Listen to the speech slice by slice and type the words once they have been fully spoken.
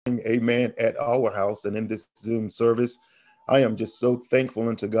amen, at our house and in this Zoom service. I am just so thankful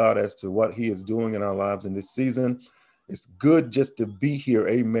unto God as to what He is doing in our lives in this season. It's good just to be here,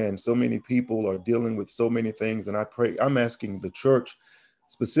 amen. So many people are dealing with so many things, and I'm asking the church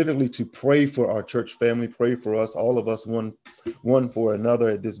specifically to pray for our church family, pray for us, all of us, one for another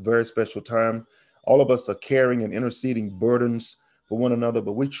at this very special time. All of us are carrying and interceding burdens for one another,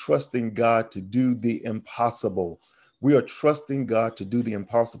 but we're trusting God to do the impossible. We are trusting God to do the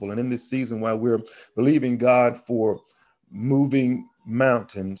impossible. And in this season, while we're believing God for moving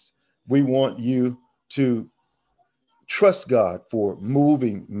mountains, we want you to trust God for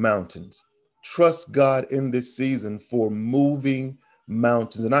moving mountains. Trust God in this season for moving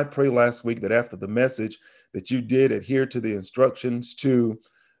mountains. And I pray last week that after the message that you did adhere to the instructions to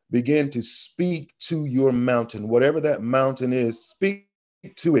begin to speak to your mountain, whatever that mountain is, speak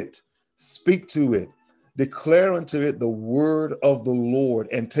to it, speak to it, declare unto it the word of the Lord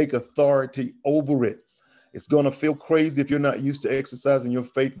and take authority over it. It's going to feel crazy if you're not used to exercising your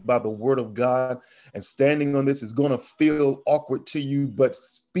faith by the word of God, and standing on this is going to feel awkward to you, but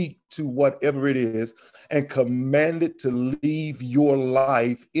speak to whatever it is and command it to leave your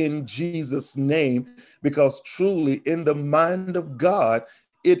life in Jesus' name, because truly in the mind of God,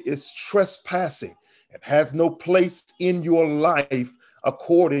 it is trespassing. It has no place in your life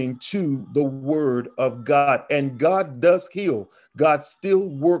according to the word of God. And God does heal. God still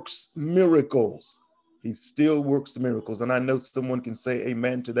works miracles. He still works miracles. And I know someone can say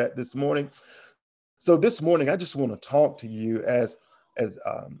amen to that this morning. So this morning, I just want to talk to you as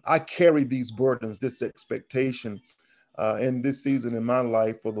I carry these burdens, this expectation in this season in my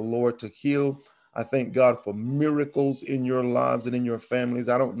life for the Lord to heal. I thank God for miracles in your lives and in your families.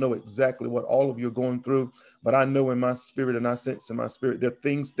 I don't know exactly what all of you are going through, but I know in my spirit and I sense in my spirit there are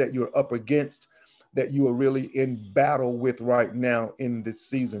things that you're up against that you are really in battle with right now in this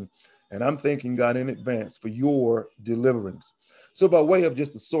season. And I'm thanking God in advance for your deliverance. So, by way of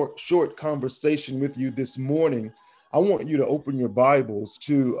just a short conversation with you this morning, I want you to open your Bibles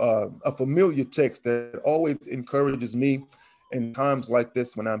to a familiar text that always encourages me in times like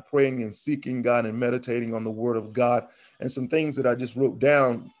this when I'm praying and seeking God and meditating on the Word of God. And some things that I just wrote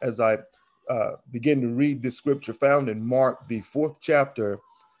down as I begin to read this scripture found in Mark, the 4th chapter,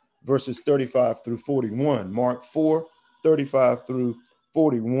 verses 35 through 41. Mark 4, 35 through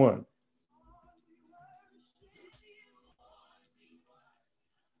 41.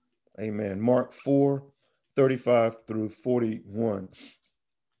 Amen. Mark 4, 35 through 41.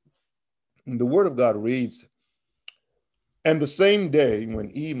 And the Word of God reads, "And the same day when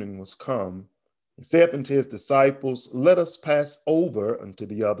evening was come, he saith unto his disciples, Let us pass over unto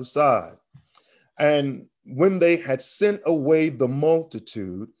the other side. And when they had sent away the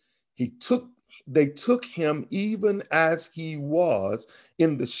multitude, he took they took him even as he was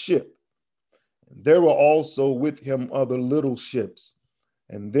in the ship. And there were also with him other little ships.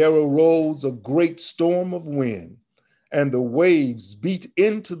 And there arose a great storm of wind, and the waves beat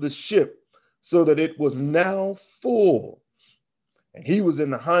into the ship, so that it was now full. And he was in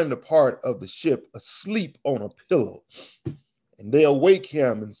the hinder part of the ship, asleep on a pillow. And they awake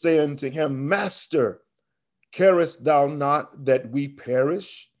him and say unto him, Master, carest thou not that we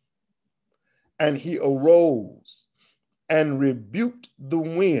perish? And he arose and rebuked the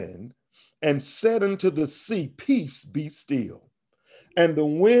wind and said unto the sea, Peace, be still. And the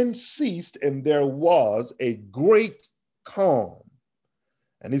wind ceased, and there was a great calm.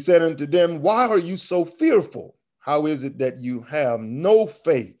 And he said unto them, Why are you so fearful? How is it that you have no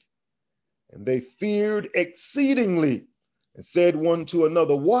faith? And they feared exceedingly and said one to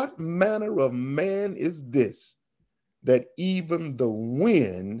another, What manner of man is this, that even the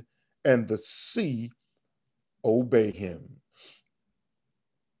wind and the sea obey him?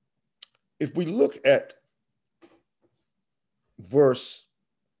 If we look at verse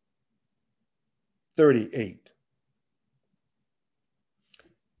 38,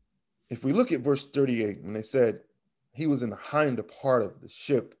 when they said he was in the hinder part of the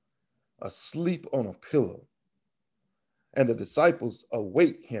ship, asleep on a pillow, and the disciples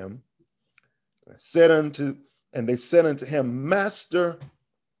awake him, and they said unto him, Master,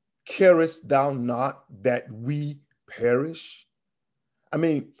 carest thou not that we perish? I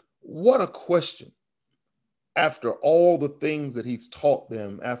mean, what a question. After all the things that he's taught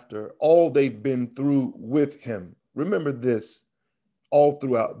them, after all they've been through with him. Remember this, all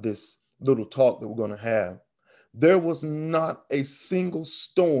throughout this little talk that we're going to have. There was not a single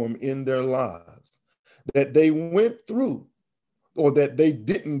storm in their lives that they went through or that they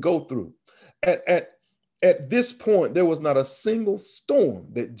didn't go through. At this point, there was not a single storm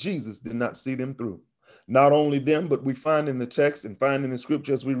that Jesus did not see them through. Not only them, but we find in the text and find in the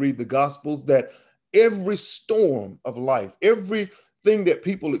scripture as we read the gospels that every storm of life, everything that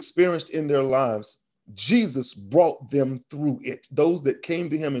people experienced in their lives, Jesus brought them through it. Those that came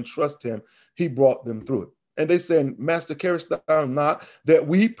to him and trust him, he brought them through it. And they said, Master, carest thou not that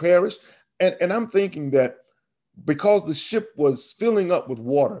we perish? And I'm thinking that because the ship was filling up with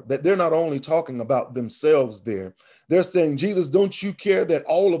water, that they're not only talking about themselves there, they're saying, Jesus, don't you care that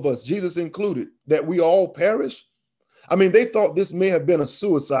all of us, Jesus included, that we all perish? I mean, they thought this may have been a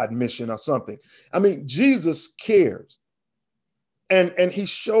suicide mission or something. I mean, Jesus cares. And he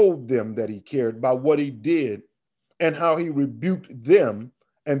showed them that he cared by what he did and how he rebuked them.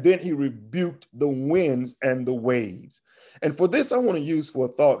 And then he rebuked the winds and the waves. And for this, I want to use for a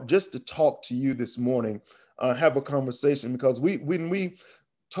thought just to talk to you this morning, have a conversation, because when we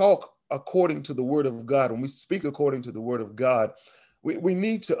talk according to the word of God, when we speak according to the word of God, we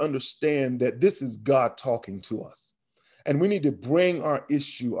need to understand that this is God talking to us. And we need to bring our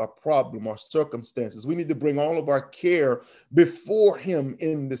issue, our problem, our circumstances. We need to bring all of our care before him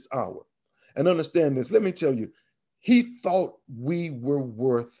in this hour. And understand this. Let me tell you, he thought we were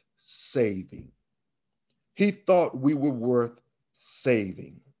worth saving. He thought we were worth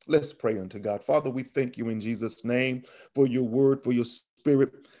saving. Let's pray unto God. Father, we thank you in Jesus' name for your word, for your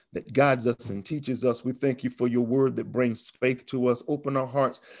spirit that guides us and teaches us. We thank you for your word that brings faith to us. Open our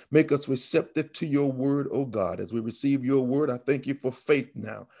hearts, make us receptive to your word, oh God. As we receive your word, I thank you for faith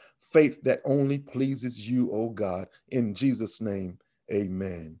now, faith that only pleases you, oh God. In Jesus' name,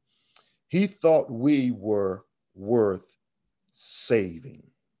 amen. He thought we were worth saving.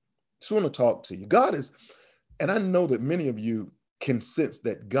 Just want to talk to you. God is, and I know that many of you can sense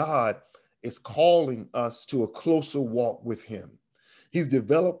that God is calling us to a closer walk with him. He's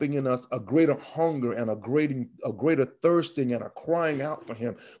developing in us a greater hunger and a greater thirsting and a crying out for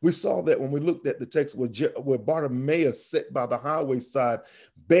him. We saw that when we looked at the text where Bartimaeus sat by the highway side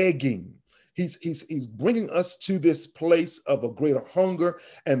begging. He's bringing us to this place of a greater hunger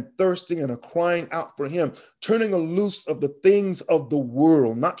and thirsting and a crying out for him, turning a loose of the things of the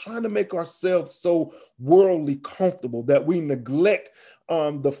world, not trying to make ourselves so worldly comfortable that we neglect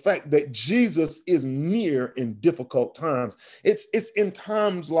the fact that Jesus is near in difficult times. It's in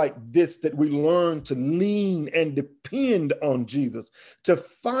times like this that we learn to lean and depend on Jesus, to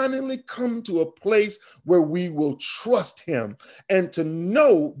finally come to a place where we will trust him and to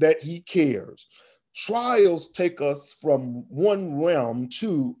know that he cares. Trials take us from one realm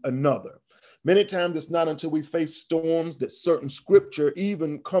to another. Many times it's not until we face storms that certain scripture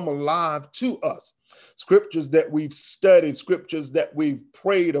even come alive to us. Scriptures that we've studied, scriptures that we've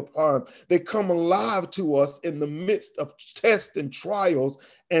prayed upon, they come alive to us in the midst of tests and trials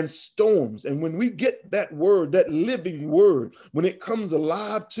and storms. And when we get that word, that living word, when it comes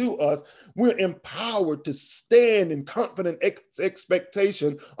alive to us, we're empowered to stand in confident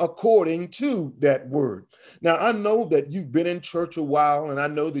expectation according to that word. Now, I know that you've been in church a while, and I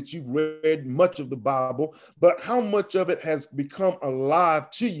know that you've read much of the Bible, but how much of it has become alive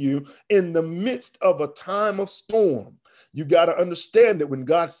to you in the midst of a time of storm? You got to understand that when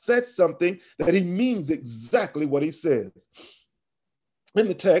God says something, that he means exactly what he says. In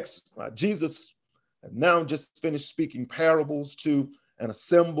the text, Jesus had now just finished speaking parables to an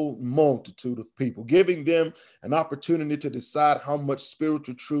assembled multitude of people, giving them an opportunity to decide how much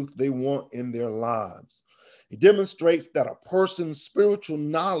spiritual truth they want in their lives. He demonstrates that a person's spiritual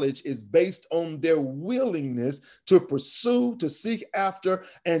knowledge is based on their willingness to pursue, to seek after,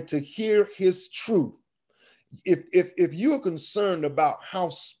 and to hear his truth. If you're concerned about how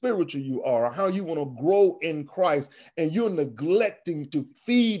spiritual you are, or how you want to grow in Christ, and you're neglecting to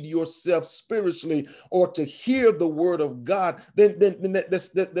feed yourself spiritually or to hear the word of God, then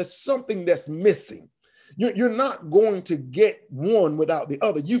there's something that's missing. You're not going to get one without the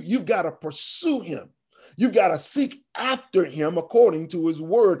other. You've got to pursue him. You've got to seek after him according to his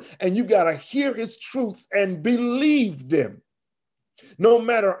word, and you got to hear his truths and believe them. No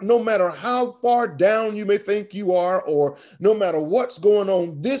matter how far down you may think you are, or no matter what's going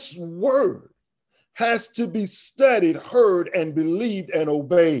on, this word has to be studied, heard, and believed and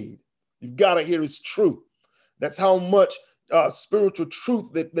obeyed. You've got to hear his truth. That's how much spiritual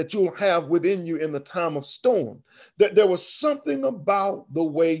truth that you'll have within you in the time of storm. That there was something about the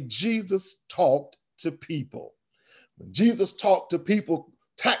way Jesus talked to people. When Jesus talked to people,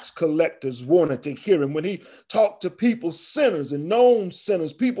 tax collectors wanted to hear him. When he talked to people, sinners and known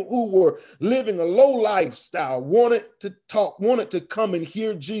sinners, people who were living a low lifestyle, wanted to come and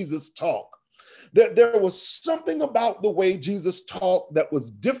hear Jesus talk. There was something about the way Jesus talked that was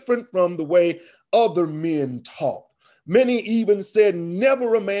different from the way other men talked. Many even said,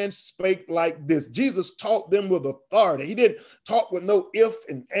 never a man spake like this. Jesus taught them with authority. He didn't talk with no ifs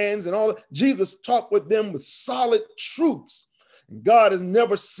and ands and all that. Jesus talked with them with solid truths. And God has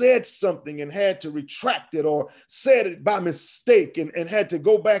never said something and had to retract it, or said it by mistake and had to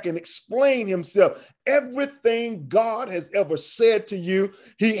go back and explain himself. Everything God has ever said to you,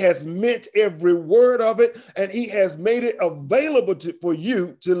 he has meant every word of it, and he has made it available for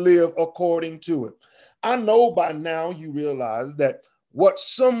you to live according to it. I know by now you realize that what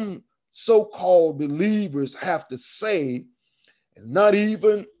some so-called believers have to say is not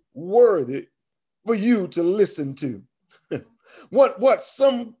even worthy for you to listen to. What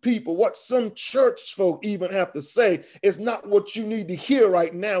some people, what some church folk even have to say is not what you need to hear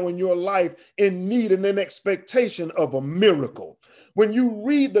right now in your life, in need and in expectation of a miracle. When you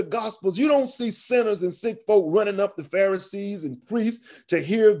read the Gospels, you don't see sinners and sick folk running up the Pharisees and priests to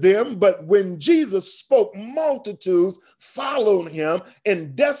hear them. But when Jesus spoke, multitudes followed him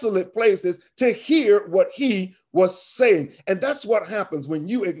in desolate places to hear what he was saying. And that's what happens when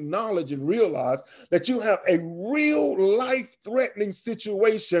you acknowledge and realize that you have a real life-threatening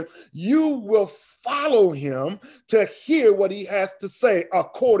situation. You will follow him to hear what he has to say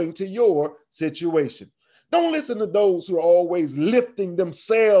according to your situation. Don't listen to those who are always lifting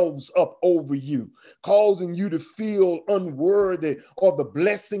themselves up over you, causing you to feel unworthy of the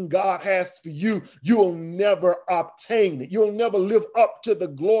blessing God has for you. You'll never obtain it. You'll never live up to the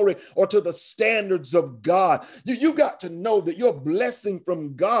glory or to the standards of God. You got to know that your blessing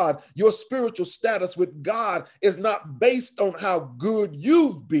from God, your spiritual status with God, is not based on how good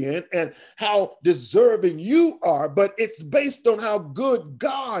you've been and how deserving you are, but it's based on how good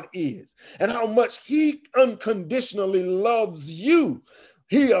God is and how much he unconditionally loves you.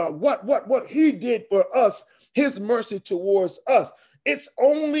 What he did for us, his mercy towards us, it's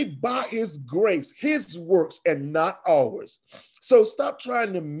only by his grace, his works, and not ours. So stop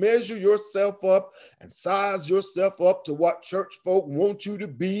trying to measure yourself up and size yourself up to what church folk want you to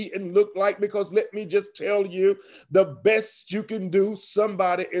be and look like, because let me just tell you, the best you can do,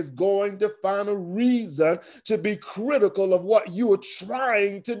 somebody is going to find a reason to be critical of what you are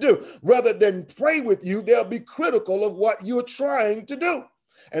trying to do. Rather than pray with you, they'll be critical of what you're trying to do.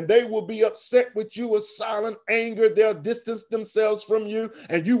 And they will be upset with you with silent anger. They'll distance themselves from you,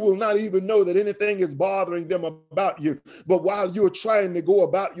 and you will not even know that anything is bothering them about you. But while you're trying to go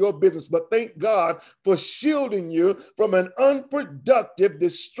about your business, but thank God for shielding you from an unproductive,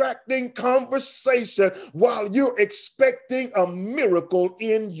 distracting conversation while you're expecting a miracle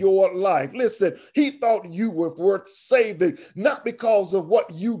in your life. Listen, he thought you were worth saving, not because of what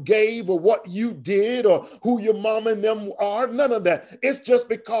you gave or what you did or who your mom and them are. None of that. It's just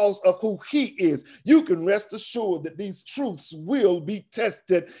because of who he is. You can rest assured that these truths will be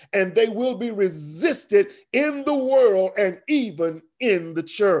tested and they will be resisted in the world and even in the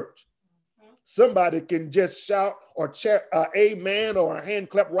church. Somebody can just shout or chat amen or a hand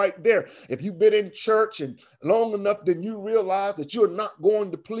clap right there. If you've been in church and long enough, then you realize that you're not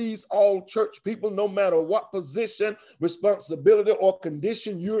going to please all church people, no matter what position, responsibility, or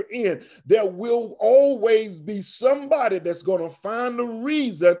condition you're in. There will always be somebody that's going to find a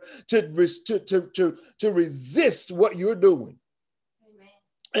reason to resist what you're doing. Amen.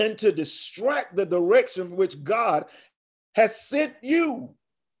 And to distract the direction which God has sent you.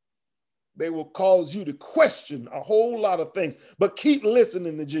 They will cause you to question a whole lot of things, but keep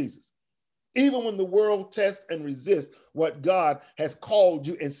listening to Jesus. Even when the world tests and resists what God has called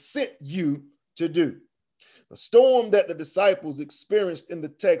you and sent you to do. The storm that the disciples experienced in the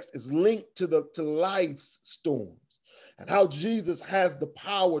text is linked to life's storms and how Jesus has the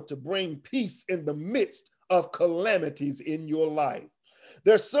power to bring peace in the midst of calamities in your life.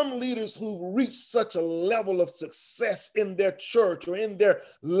 There's some leaders who've reached such a level of success in their church or in their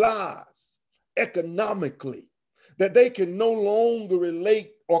lives economically that they can no longer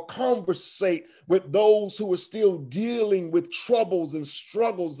relate or conversate with those who are still dealing with troubles and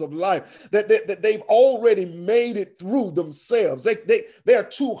struggles of life, that they've already made it through themselves. They're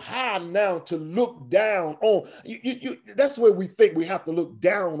too high now to look down on. That's where we think we have to look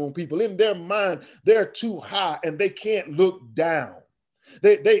down on people. In their mind, they're too high and they can't look down.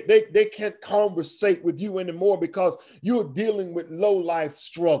 They can't conversate with you anymore because you're dealing with low life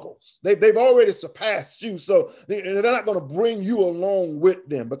struggles. They've already surpassed you, so they're not going to bring you along with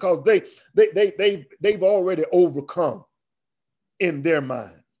them because they've already overcome in their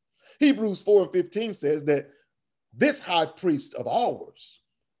mind. Hebrews 4:15 says that this high priest of ours,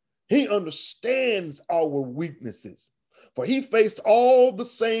 he understands our weaknesses, for he faced all the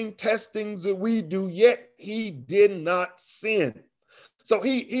same testings that we do, yet he did not sin. So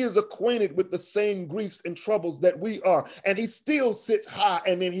he is acquainted with the same griefs and troubles that we are. And he still sits high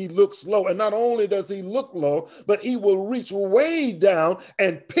and then he looks low. And not only does he look low, but he will reach way down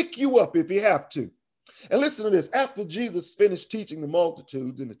and pick you up if he have to. And listen to this. After Jesus finished teaching the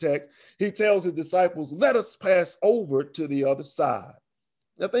multitudes in the text, he tells his disciples, let us pass over to the other side.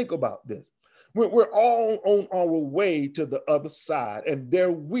 Now think about this. We're all on our way to the other side, and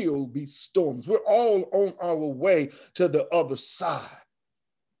there will be storms. We're all on our way to the other side.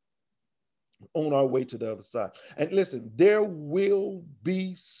 On our way to the other side. And listen, there will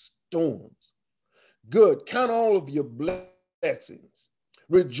be storms. Good. Count all of your blessings.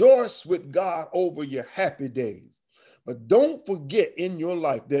 Rejoice with God over your happy days. But don't forget in your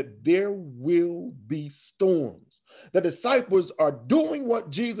life that there will be storms. The disciples are doing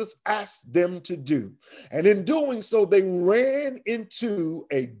what Jesus asked them to do. And in doing so, they ran into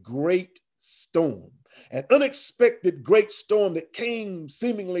a great storm. An unexpected great storm that came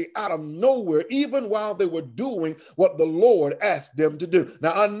seemingly out of nowhere, even while they were doing what the Lord asked them to do.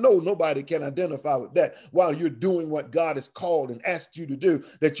 Now, I know nobody can identify with that while you're doing what God has called and asked you to do,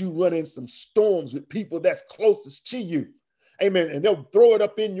 that you run in some storms with people that's closest to you. Amen. And they'll throw it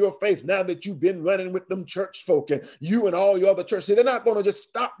up in your face now that you've been running with them church folk and you and all your other churches. See, they're not going to just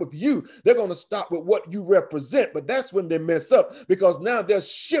stop with you. They're going to stop with what you represent. But that's when they mess up, because now they're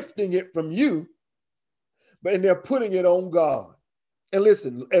shifting it from you, and they're putting it on God. And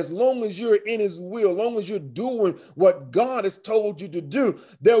listen, as long as you're in his will, as long as you're doing what God has told you to do,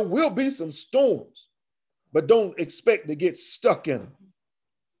 there will be some storms, but don't expect to get stuck in them.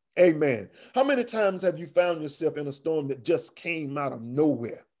 Amen. How many times have you found yourself in a storm that just came out of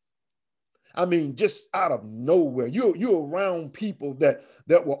nowhere? I mean, just out of nowhere. You're around people that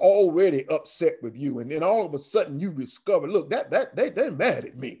were already upset with you. And then all of a sudden you discover, look, they're mad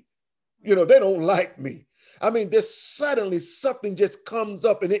at me. You know, they don't like me. I mean, there's suddenly something just comes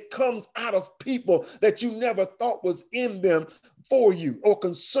up, and it comes out of people that you never thought was in them for you or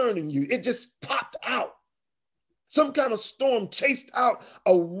concerning you. It just popped out. Some kind of storm chased out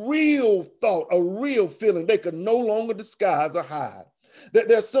a real thought, a real feeling they could no longer disguise or hide.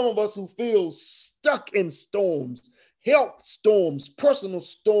 There's some of us who feel stuck in storms, health storms, personal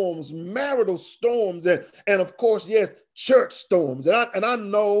storms, marital storms, and of course, yes, church storms. And I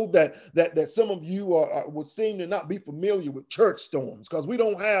know that some of you would seem to not be familiar with church storms, because we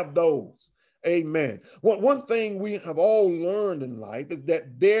don't have those. Amen. One thing we have all learned in life is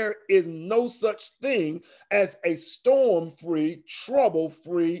that there is no such thing as a storm-free,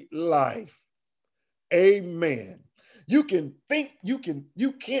 trouble-free life. Amen. You can't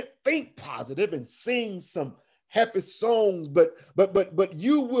think positive and sing some happy songs, but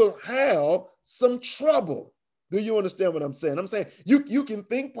you will have some trouble. Do you understand what I'm saying? I'm saying you can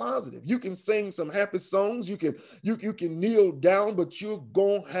think positive. You can sing some happy songs. You can kneel down, but you're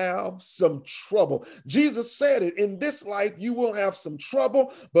going to have some trouble. Jesus said it, in this life you will have some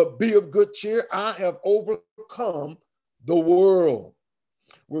trouble, but be of good cheer. I have overcome the world.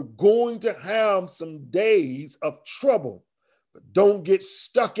 We're going to have some days of trouble, but don't get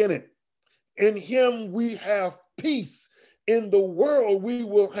stuck in it. In him we have peace. In the world we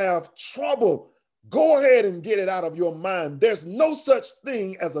will have trouble. Go ahead and get it out of your mind. There's no such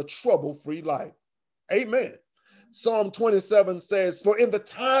thing as a trouble-free life. Amen. Psalm 27 says, for in the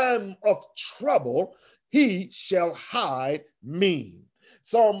time of trouble, he shall hide me.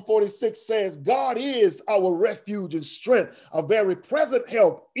 Psalm 46 says, God is our refuge and strength, a very present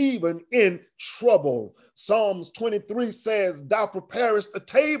help even in trouble. Psalms 23 says, thou preparest a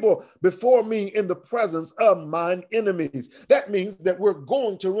table before me in the presence of mine enemies. That means that we're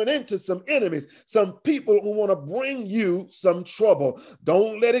going to run into some enemies, some people who want to bring you some trouble.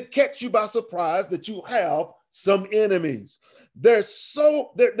 Don't let it catch you by surprise that you have some enemies. There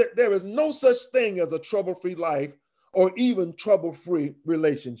is no such thing as a trouble-free life or even trouble-free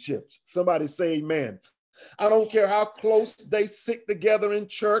relationships. Somebody say amen. I don't care how close they sit together in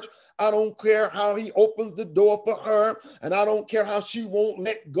church. I don't care how he opens the door for her. And I don't care how she won't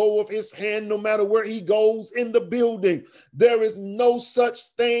let go of his hand no matter where he goes in the building. There is no such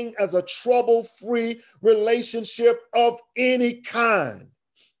thing as a trouble-free relationship of any kind.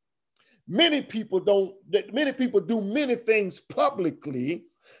 Many people do many things publicly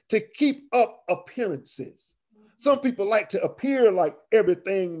to keep up appearances. Some people like to appear like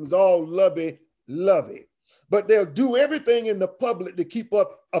everything's all lovey-lovey. but they'll do everything in the public to keep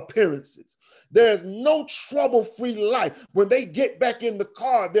up appearances. There's no trouble-free life. When they get back in the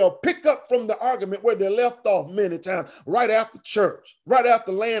car, they'll pick up from the argument where they left off many times, right after church, right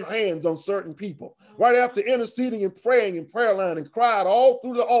after laying hands on certain people, right after interceding and praying in prayer line and cried all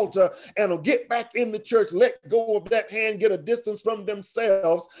through the altar, and will get back in the church, let go of that hand, get a distance from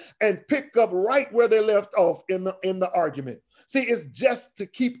themselves, and pick up right where they left off in the argument. See, it's just to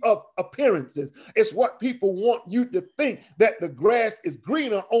keep up appearances. It's what people want you to think, that the grass is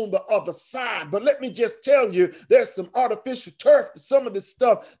greener on the other side. But let me just tell you, there's some artificial turf to some of the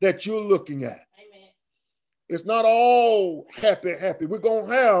stuff that you're looking at. Amen. It's not all happy. We're going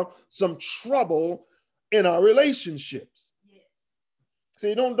to have some trouble in our relationships. Yes.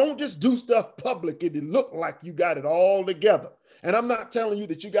 See, don't just do stuff public and it look like you got it all together. And I'm not telling you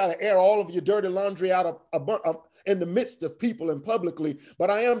that you got to air all of your dirty laundry out of in the midst of people and publicly, but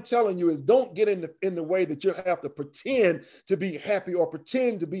I am telling you is don't get in the way that you have to pretend to be happy or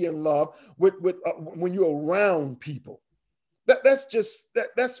pretend to be in love with when you're around people.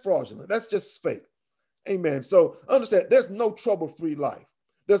 That's fraudulent. That's just fake. Amen. So understand, there's no trouble-free life.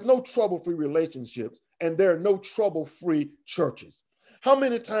 There's no trouble-free relationships, and there are no trouble-free churches. How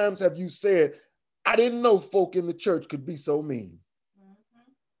many times have you said, I didn't know folk in the church could be so mean?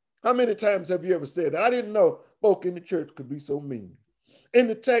 Mm-hmm. How many times have you ever said that? I didn't know folk in the church could be so mean. In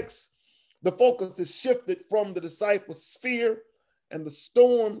the text, the focus is shifted from the disciples' fear and the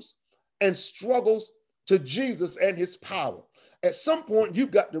storms and struggles to Jesus and his power. At some point,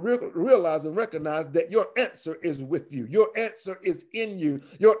 you've got to realize and recognize that your answer is with you. Your answer is in you.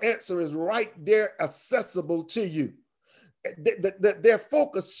 Your answer is right there, accessible to you. Their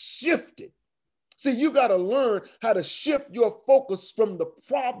focus shifted. See, you got to learn how to shift your focus from the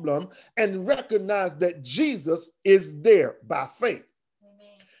problem and recognize that Jesus is there by faith.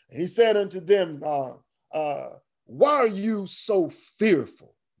 Amen. And he said unto them, why are you so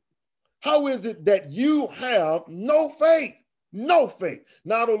fearful? How is it that you have no faith? No faith,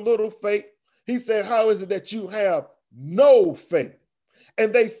 not a little faith. He said, how is it that you have no faith?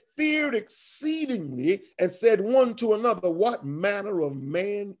 And they feared exceedingly and said one to another, what manner of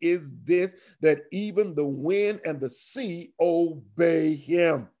man is this that even the wind and the sea obey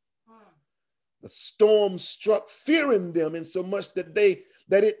him? The storm struck fear in them insomuch that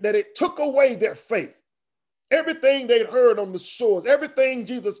it took away their faith. Everything they'd heard on the shores, everything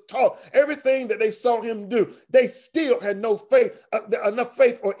Jesus taught, everything that they saw him do, they still had no faith, enough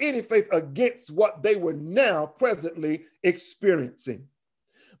faith or any faith against what they were now presently experiencing.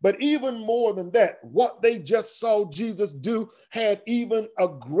 But even more than that, what they just saw Jesus do had even a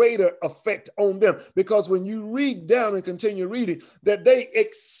greater effect on them. Because when you read down and continue reading, that they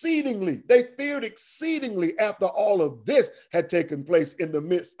feared exceedingly after all of this had taken place in the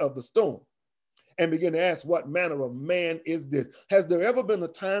midst of the storm. And begin to ask, what manner of man is this? Has there ever been a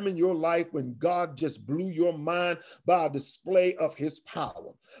time in your life when God just blew your mind by a display of his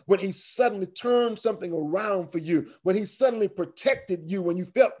power? When he suddenly turned something around for you, when he suddenly protected you, when you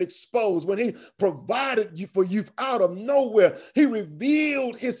felt exposed, when he provided you for you out of nowhere, he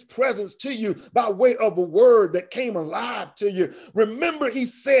revealed his presence to you by way of a word that came alive to you. Remember, he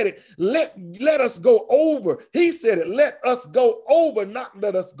said it, let us go over. He said it, let us go over, not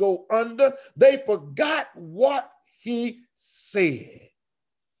let us go under. They forgot what he said.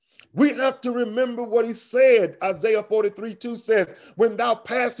 We have to remember what he said. Isaiah 43:2 says, when thou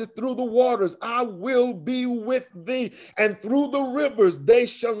passest through the waters, I will be with thee, and through the rivers, they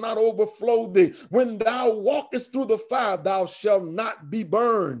shall not overflow thee. When thou walkest through the fire, thou shalt not be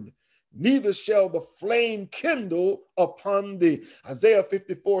burned, neither shall the flame kindle upon thee. Isaiah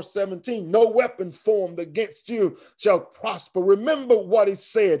 54:17, no weapon formed against you shall prosper. Remember what he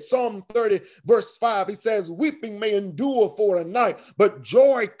said. Psalm 30 verse 5, he says, weeping may endure for a night, but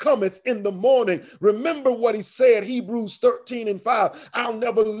joy cometh in the morning. Remember what he said, Hebrews 13:5, I'll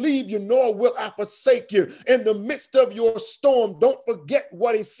never leave you, nor will I forsake you. In the midst of your storm, don't forget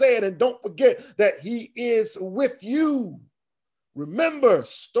what he said, and don't forget that he is with you. Remember,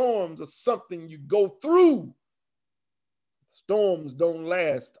 storms are something you go through. Storms don't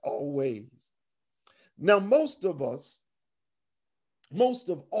last always. Now, most of all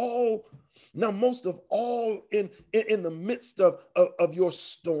in the midst of your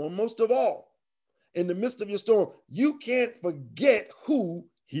storm, most of all, in the midst of your storm, you can't forget who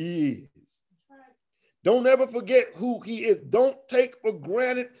he is. Don't ever forget who he is. Don't take for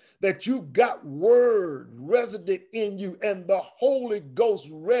granted that you've got word resident in you and the Holy Ghost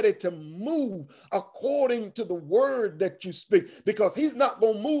ready to move according to the word that you speak, because he's not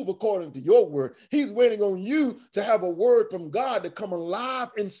going to move according to your word. He's waiting on you to have a word from God to come alive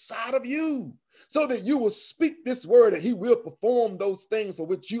inside of you, so that you will speak this word and he will perform those things for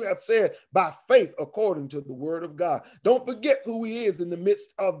which you have said by faith according to the word of God. Don't forget who he is in the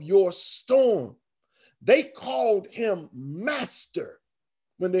midst of your storm. They called him master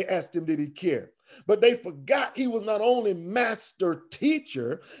when they asked him, did he care? But they forgot he was not only master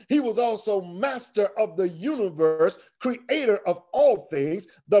teacher, he was also master of the universe, creator of all things,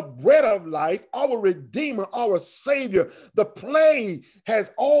 the bread of life, our redeemer, our savior. The play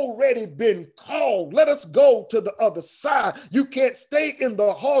has already been called. Let us go to the other side. You can't stay in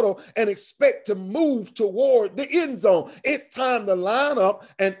the huddle and expect to move toward the end zone. It's time to line up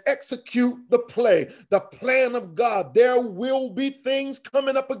and execute the play, the plan of God. There will be things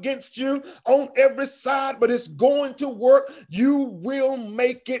coming up against you on every side, but it's going to work. You will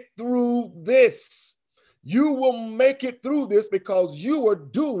make it through this. You will make it through this because you are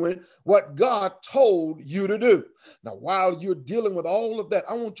doing what God told you to do. Now, while you're dealing with all of that,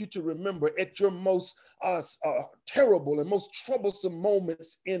 I want you to remember at your most terrible and most troublesome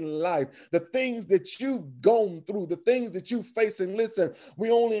moments in life, the things that you've gone through, the things that you face. And listen, we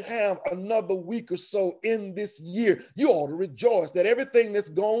only have another week or so in this year. You ought to rejoice that everything that's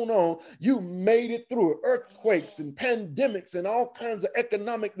going on, you made it through. Earthquakes and pandemics and all kinds of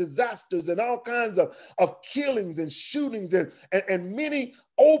economic disasters and all kinds of killings and shootings and many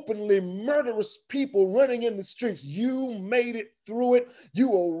openly murderous people running in the streets. You made it through it. You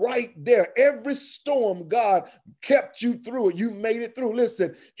were right there. Every storm, God kept you through it. You made it through.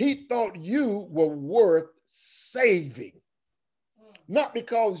 Listen, he thought you were worth saving. Not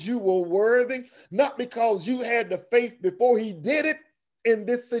because you were worthy, not because you had the faith before he did it in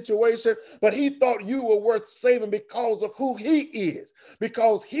this situation, but he thought you were worth saving because of who he is,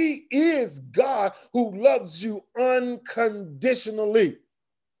 because he is God who loves you unconditionally.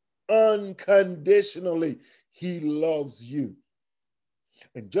 Unconditionally, he loves you.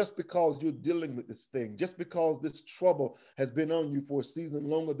 And just because you're dealing with this thing, just because this trouble has been on you for a season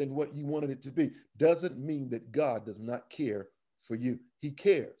longer than what you wanted it to be, doesn't mean that God does not care for you. He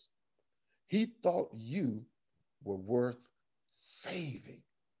cares. He thought you were worth saving.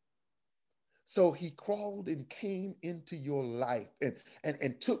 So he crawled and came into your life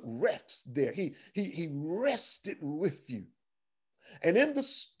and took rest there. He rested with you. And in the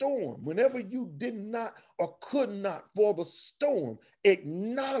storm, whenever you did not or could not for the storm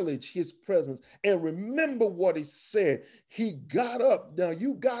acknowledge his presence and remember what he said, he got up. Now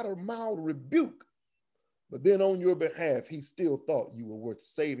you got a mild rebuke, but then on your behalf, he still thought you were worth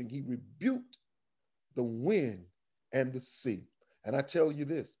saving. He rebuked the wind and the sea. And I tell you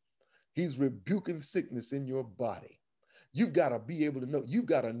this, he's rebuking sickness in your body. You've got to be able to know. You've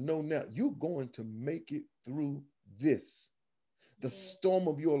got to know now you're going to make it through this. The storm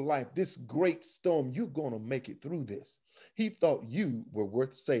of your life, this great storm, you're going to make it through this. He thought you were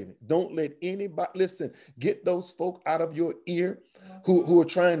worth saving. Don't let anybody, listen, get those folk out of your ear who are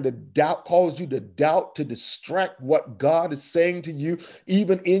trying to doubt, cause you to doubt, to distract what God is saying to you,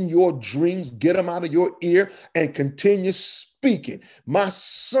 even in your dreams. Get them out of your ear and continue speaking. My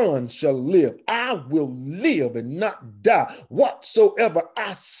son shall live. I will live and not die. Whatsoever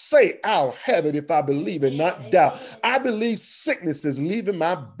I say, I'll have it if I believe and not doubt. I believe sickness is leaving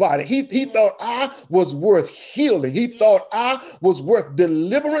my body. He thought I was worth healing. He thought I was worth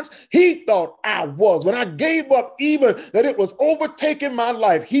deliverance. He thought I was. When I gave up even that it was overtaking my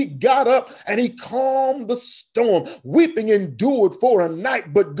life, he got up and he calmed the storm. Weeping endured for a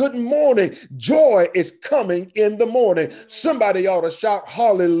night, but good morning. Joy is coming in the morning. Somebody ought to shout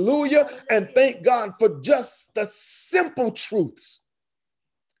hallelujah and thank God for just the simple truths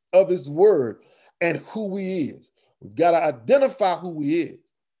of his word and who he is. We've got to identify who he is.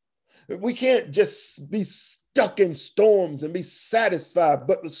 We can't just be stuck in storms and be satisfied,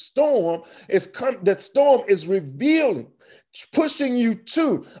 but the storm is revealing, pushing you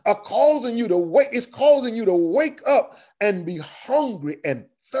to, causing you to wake, it's causing you to wake up and be hungry and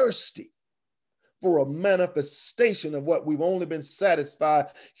thirsty for a manifestation of what we've only been satisfied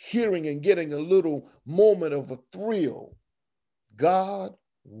hearing and getting a little moment of a thrill. God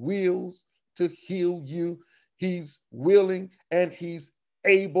wills to heal you. He's willing and he's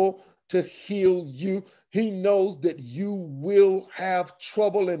able to heal you. He knows that you will have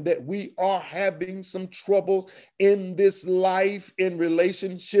trouble and that we are having some troubles in this life, in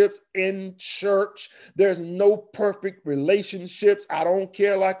relationships, in church. There's no perfect relationships. I don't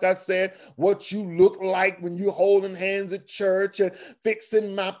care, like I said, what you look like when you're holding hands at church and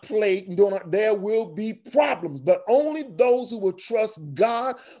fixing my plate and doing it. There will be problems, but only those who will trust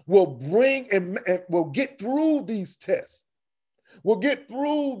God will bring and will get through these tests. We'll get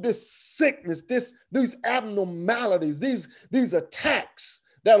through this sickness, these abnormalities, these attacks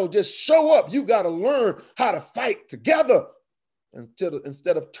that'll just show up. You got to learn how to fight together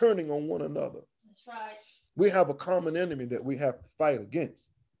instead of turning on one another. That's right. We have a common enemy that we have to fight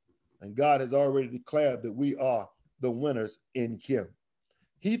against. And God has already declared that we are the winners in him.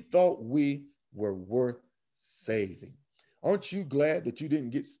 He thought we were worth saving. Aren't you glad that you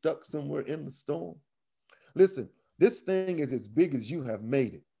didn't get stuck somewhere in the storm? Listen, this thing is as big as you have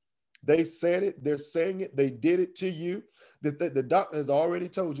made it. They said it, they're saying it, they did it to you. The doctor has already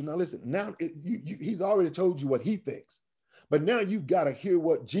told you. Now listen, now he's already told you what he thinks. But now you've got to hear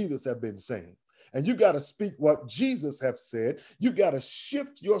what Jesus has been saying. And you got to speak what Jesus has said. You got to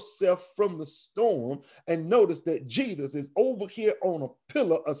shift yourself from the storm and notice that Jesus is over here on a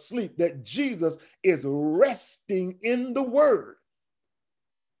pillow asleep, that Jesus is resting in the word.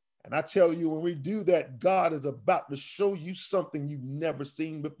 And I tell you, when we do that, God is about to show you something you've never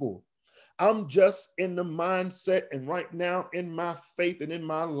seen before. I'm just in the mindset and right now in my faith and in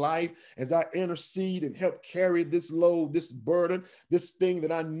my life as I intercede and help carry this load, this burden, this thing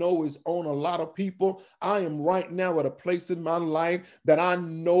that I know is on a lot of people. I am right now at a place in my life that I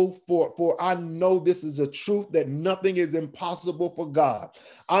know for I know this is a truth that nothing is impossible for God.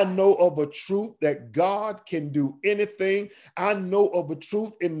 I know of a truth that God can do anything. I know of a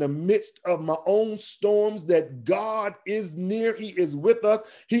truth in the midst of my own storms that God is near. He is with us.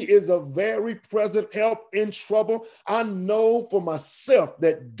 He is a very present help in trouble. I know for myself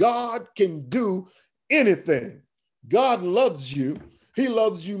that God can do anything. God loves you. He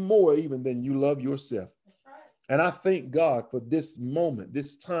loves you more even than you love yourself. And I thank God for this moment,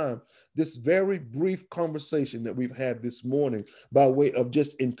 this time, this very brief conversation that we've had this morning by way of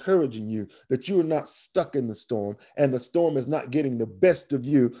just encouraging you that you are not stuck in the storm and the storm is not getting the best of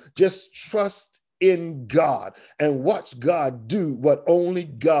you. Just trust in God and watch God do what only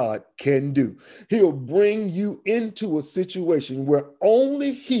God can do. He'll bring you into a situation where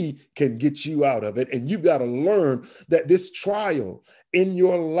only he can get you out of it. And you've got to learn that this trial in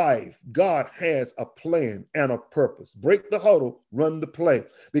your life, God has a plan and a purpose. Break the huddle, run the play,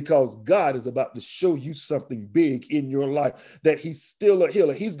 because God is about to show you something big in your life, that he's still a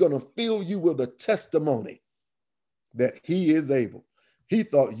healer. He's going to fill you with a testimony that he is able. He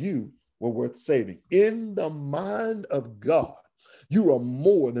thought you were worth saving. In the mind of God, you are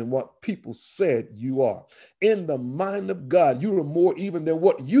more than what people said you are. In the mind of God, you are more even than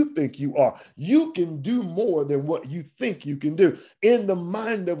what you think you are. You can do more than what you think you can do. In the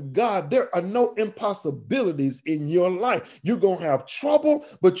mind of God, there are no impossibilities in your life. You're going to have trouble,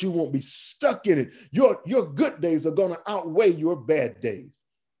 but you won't be stuck in it. Your good days are going to outweigh your bad days.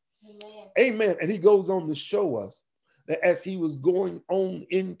 Amen. Amen. And he goes on to show us that as he was going on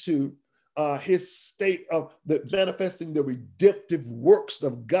into his state of the manifesting the redemptive works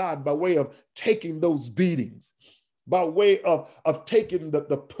of God by way of taking those beatings, by way of taking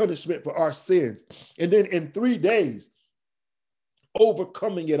the punishment for our sins. And then in 3 days,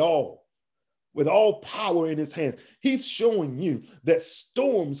 overcoming it all with all power in his hands. He's showing you that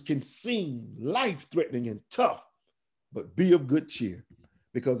storms can seem life-threatening and tough, but be of good cheer,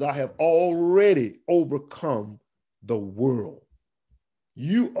 because I have already overcome the world.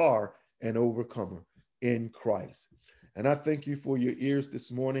 You are an overcomer in Christ. And I thank you for your ears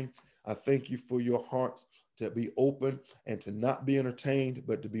this morning. I thank you for your hearts to be open and to not be entertained,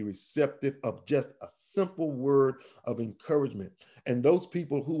 but to be receptive of just a simple word of encouragement. And those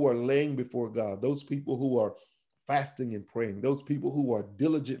people who are laying before God, those people who are fasting and praying, those people who are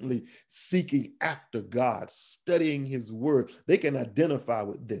diligently seeking after God, studying his word, they can identify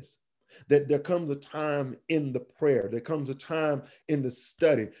with this. That there comes a time in the prayer, there comes a time in the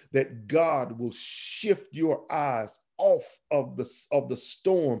study that God will shift your eyes off of the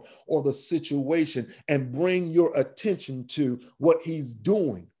storm or the situation and bring your attention to what he's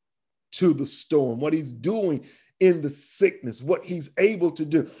doing to the storm, what he's doing in the sickness, what he's able to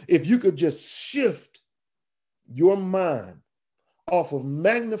do. If you could just shift your mind off of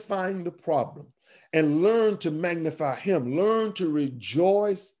magnifying the problem and learn to magnify him, learn to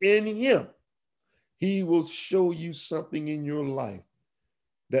rejoice in him, he will show you something in your life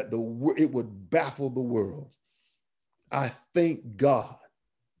that it would baffle the world. I thank God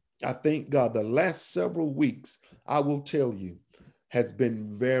I thank God the last several weeks, I will tell you, has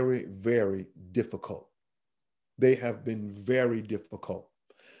been very, very difficult. They have been very difficult.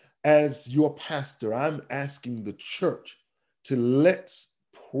 As your pastor, I'm asking the church to let's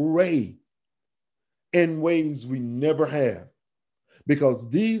pray in ways we never have, because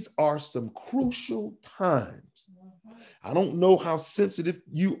these are some crucial times. I don't know how sensitive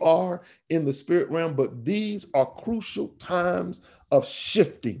you are in the spirit realm, but these are crucial times of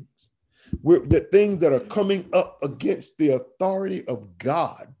shiftings. The things that are coming up against the authority of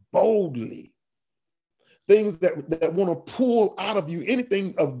God boldly, things that want to pull out of you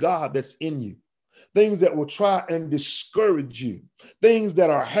anything of God that's in you, things that will try and discourage you, things that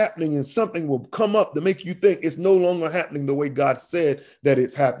are happening, and something will come up to make you think it's no longer happening the way God said that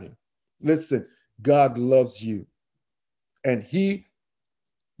it's happening. Listen, God loves you, and he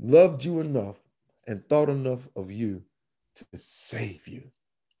loved you enough and thought enough of you to save you.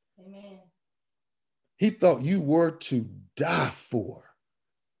 Amen. He thought you were to die for.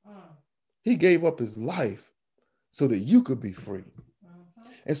 He gave up his life so that you could be free.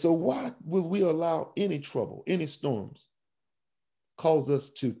 And so why will we allow any trouble, any storms, cause us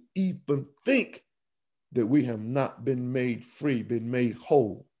to even think that we have not been made free, been made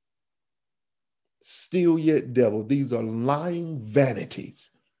whole? Still yet, devil, these are lying vanities.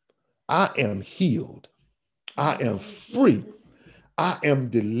 I am healed. I am free. I am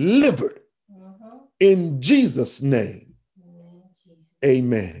delivered in Jesus' name.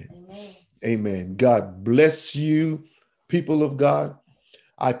 Amen. Amen. Amen. God bless you, people of God.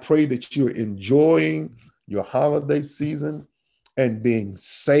 I pray that you're enjoying your holiday season and being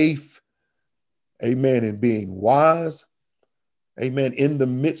safe. Amen. And being wise. Amen. In the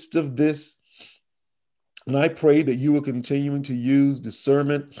midst of this. And I pray that you will continue to use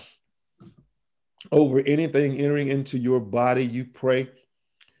discernment over anything entering into your body. You pray.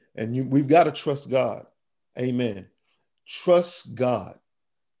 And we've got to trust God. Amen. Trust God.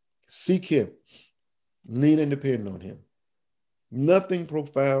 Seek him. Lean and depend on him. Nothing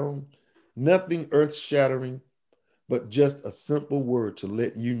profound, nothing earth-shattering, but just a simple word to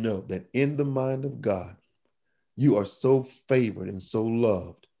let you know that in the mind of God, you are so favored and so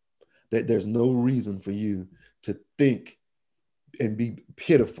loved that there's no reason for you to think and be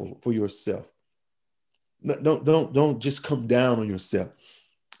pitiful for yourself. Don't just come down on yourself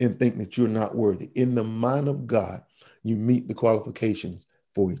and think that you're not worthy. In the mind of God, you meet the qualifications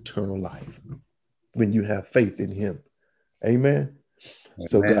for eternal life when you have faith in him. Amen.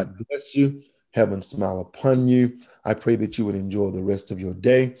 So Amen. God bless you. Heaven smile upon you. I pray that you would enjoy the rest of your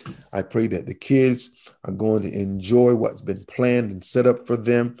day. I pray that the kids are going to enjoy what's been planned and set up for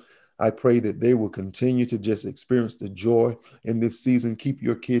them. I pray that they will continue to just experience the joy in this season. Keep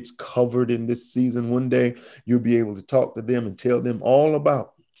your kids covered in this season. One day you'll be able to talk to them and tell them all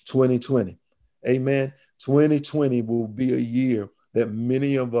about 2020. Amen. 2020 will be a year that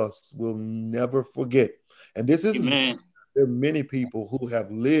many of us will never forget. And this isn't, Amen. there are many people who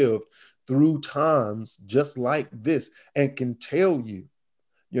have lived through times just like this and can tell you,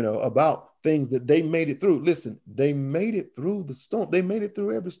 about things that they made it through. Listen, they made it through the storm. They made it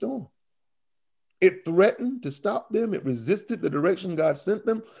through every storm. It threatened to stop them. It resisted the direction God sent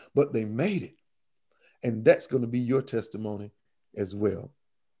them, but they made it. And that's going to be your testimony as well.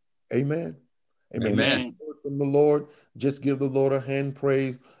 Amen. Amen. Amen. From the Lord, just give the Lord a hand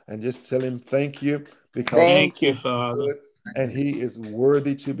praise and just tell him thank you, because Thank Thank you, you. Father. good and he is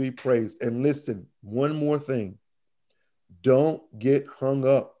worthy to be praised. And listen, one more thing. Don't get hung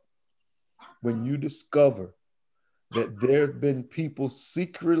up when you discover that there have been people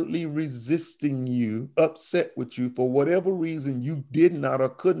secretly resisting you, upset with you for whatever reason you did not or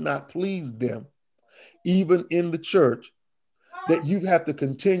could not please them, even in the church, that you have to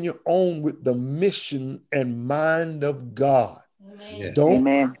continue on with the mission and mind of God. Yes. Don't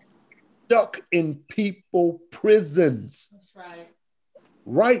Amen. stuck in people prisons. That's right.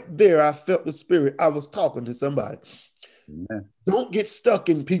 Right there, I felt the spirit. I was talking to somebody. Amen. Don't get stuck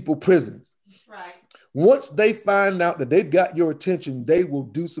in people prisons. That's right. Once they find out that they've got your attention, they will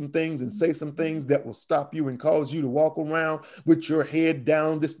do some things and say some things that will stop you and cause you to walk around with your head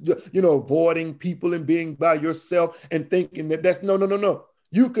down, this, avoiding people and being by yourself and thinking that that's no.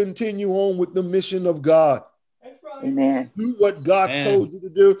 You continue on with the mission of God. That's right. Amen. Do what God Amen. told you to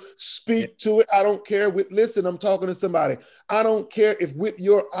do. Speak to it. I don't care listen, I'm talking to somebody. I don't care if with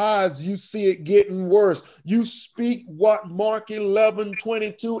your eyes you see it getting worse. You speak what Mark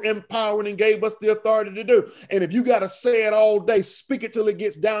 11:22 empowered and gave us the authority to do. And if you got to say it all day, speak it till it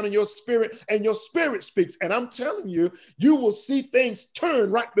gets down in your spirit and your spirit speaks. And I'm telling you, you will see things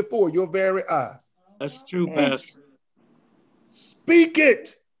turn right before your very eyes. That's true, Amen. Pastor. Speak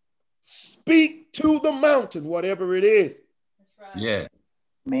it. Speak to the mountain, whatever it is. That's right. Yeah.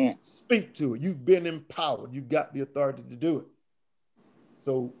 Man. Speak to it. You've been empowered. You've got the authority to do it.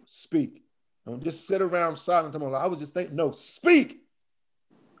 So speak. Don't just sit around silent. I was just thinking, no, speak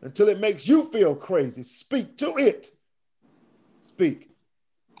until it makes you feel crazy. Speak to it. Speak.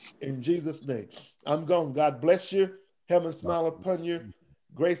 In Jesus' name. I'm gone. God bless you. Heaven smile upon you.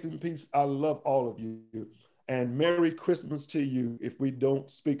 Grace and peace. I love all of you. And Merry Christmas to you if we don't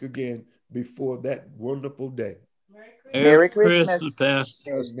speak again before that wonderful day. Merry Christmas. Merry Merry Christmas, Christmas.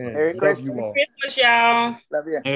 Pastor. Amen. Merry Love Christmas. you all. Christmas, y'all. Love you.